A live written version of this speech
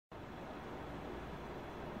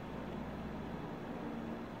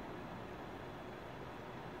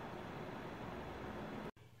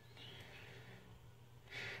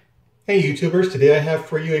Hey YouTubers, today I have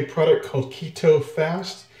for you a product called Keto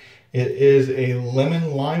Fast. It is a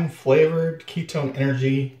lemon lime flavored ketone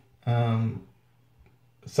energy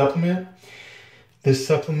supplement. This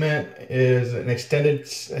supplement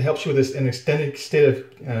is helps you with an extended state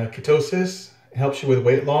of ketosis, helps you with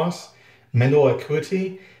weight loss, mental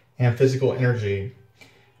acuity, and physical energy.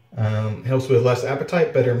 Helps with less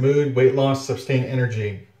appetite, better mood, weight loss, sustained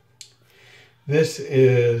energy. This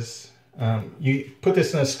is you put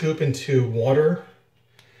this in a scoop into water,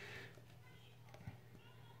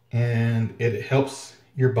 and it helps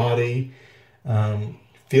your body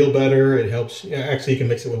feel better. It helps, actually you can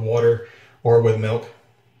mix it with water or with milk,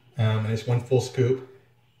 and it's one full scoop.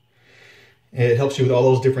 It helps you with all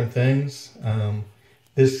those different things.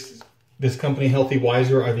 This company, Healthy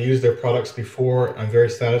Wiser, I've used their products before. I'm very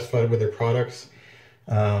satisfied with their products.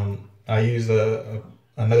 I use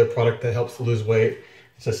another product that helps to lose weight.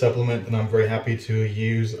 It's a supplement that I'm very happy to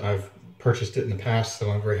use. I've purchased it in the past,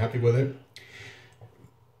 so I'm very happy with it.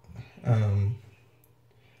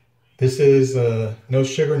 This is no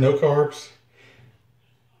sugar, no carbs,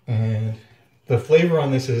 and the flavor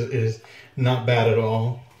on this is not bad at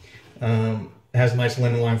all. It has a nice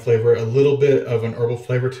lemon lime flavor, a little bit of an herbal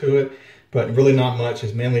flavor to it, but really not much.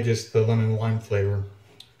 It's mainly just the lemon lime flavor.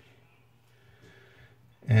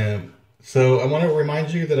 And so I want to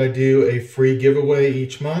remind you that I do a free giveaway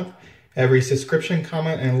each month. Every subscription,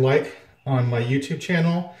 comment, and like on my YouTube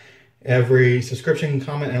channel, every subscription,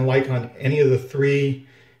 comment, and like on any of the 3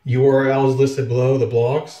 URLs listed below, the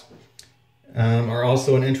blogs, are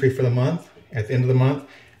also an entry for the month. At the end of the month,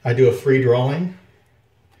 I do a free drawing.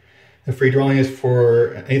 The free drawing is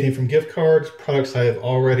for anything from gift cards, products I have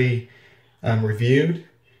already reviewed,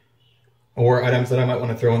 or items that I might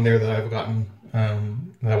want to throw in there that I've gotten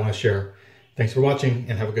that I want to share. Thanks for watching,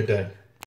 and have a good day.